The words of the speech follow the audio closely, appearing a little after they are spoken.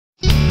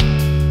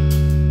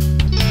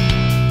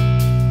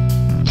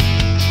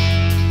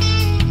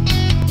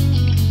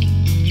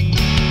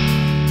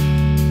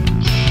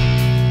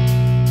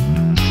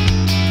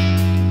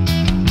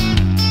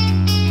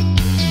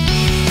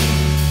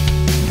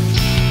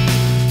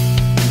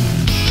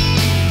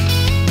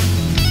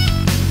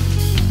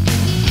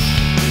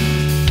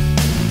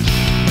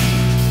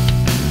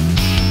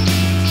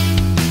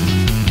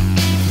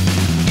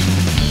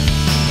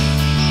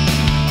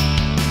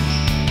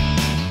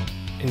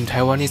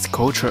Taiwanese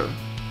culture,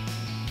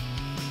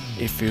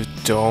 if you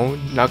don't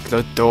knock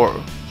the door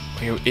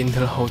when you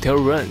enter hotel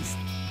rooms,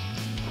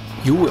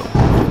 you will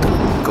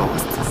meet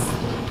ghosts.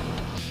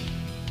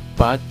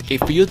 But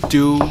if you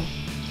do,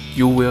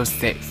 you will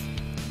save.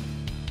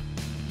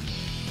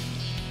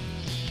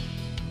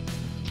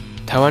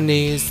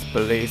 Taiwanese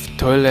believe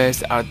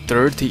toilets are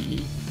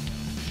dirty,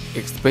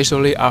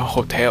 especially at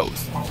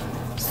hotels.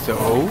 So,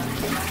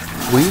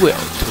 we will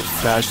to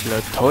flush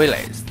the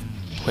toilets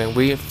when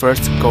we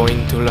first go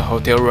into the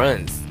hotel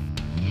rooms.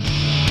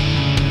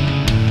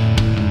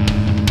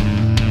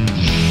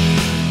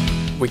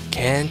 We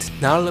can't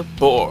knock the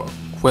door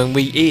when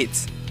we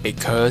eat,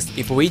 because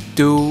if we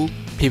do,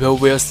 people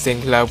will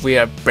think that we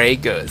are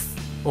beggars.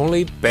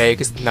 Only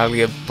beggars knock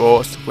their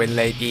doors when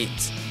they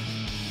eat.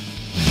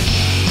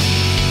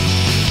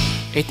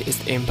 It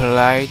is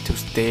impolite to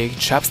stick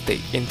chopstick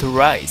into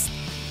rice,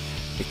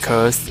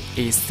 because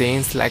it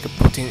seems like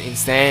putting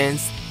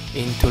incense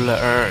into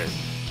the urn.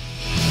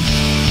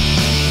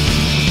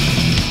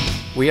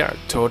 We are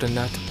told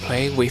not to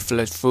play with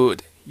the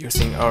food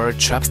using our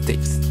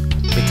chopsticks,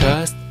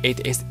 because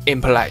it is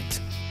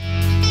impolite.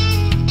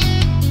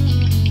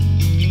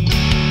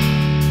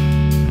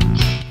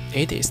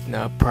 It is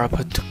not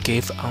proper to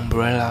give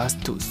umbrellas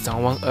to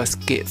someone as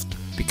gift,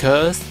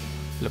 because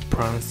the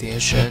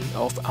pronunciation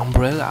of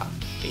umbrella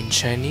in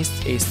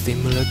Chinese is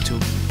similar to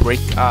break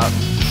up.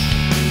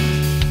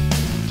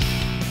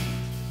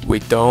 We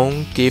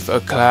don't give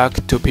a clock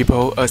to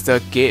people as a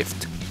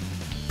gift,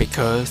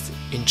 because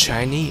in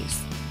Chinese,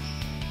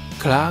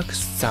 clock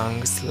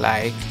sounds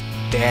like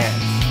death.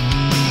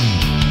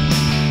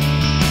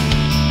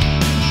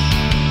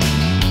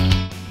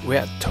 We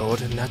are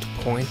told not to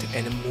point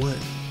at the moon,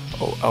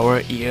 or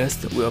our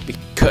ears will be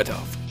cut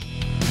off.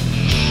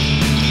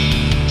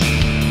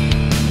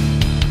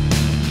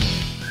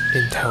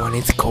 In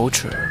Taiwanese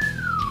culture,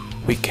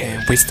 we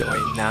can whistle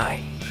at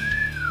night,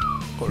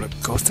 or the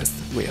ghosts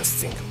will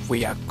think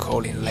we are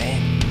calling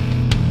them.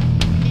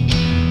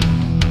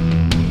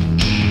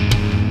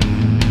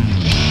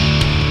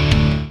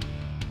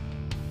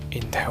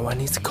 In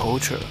Taiwanese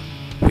culture,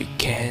 we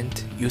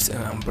can't use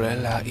an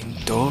umbrella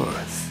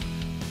indoors.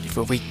 If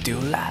we do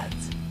that,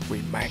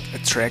 we might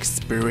attract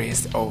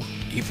spirits or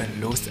even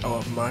lose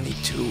our money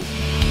too.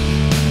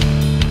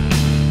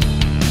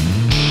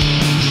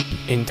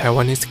 In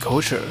Taiwanese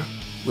culture,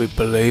 we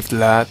believe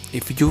that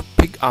if you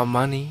pick up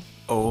money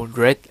or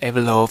red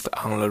envelope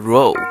on the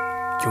road,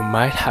 you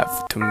might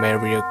have to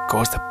marry a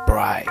ghost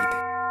bride.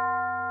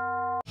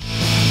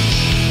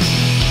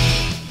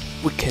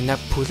 We cannot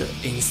put the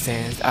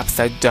incense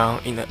upside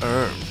down in the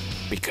urn,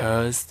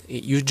 because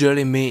it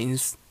usually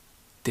means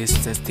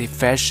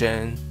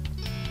dissatisfaction,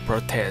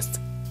 protest,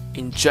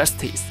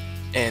 injustice,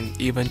 and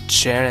even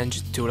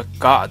challenge to the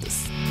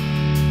gods.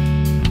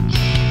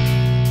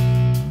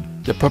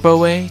 The proper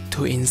way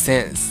to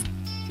incense,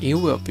 it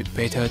will be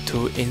better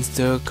to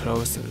insert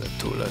closer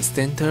to the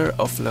center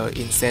of the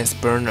incense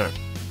burner,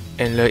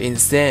 and the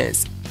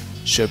incense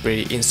should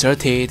be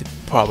inserted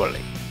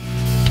properly.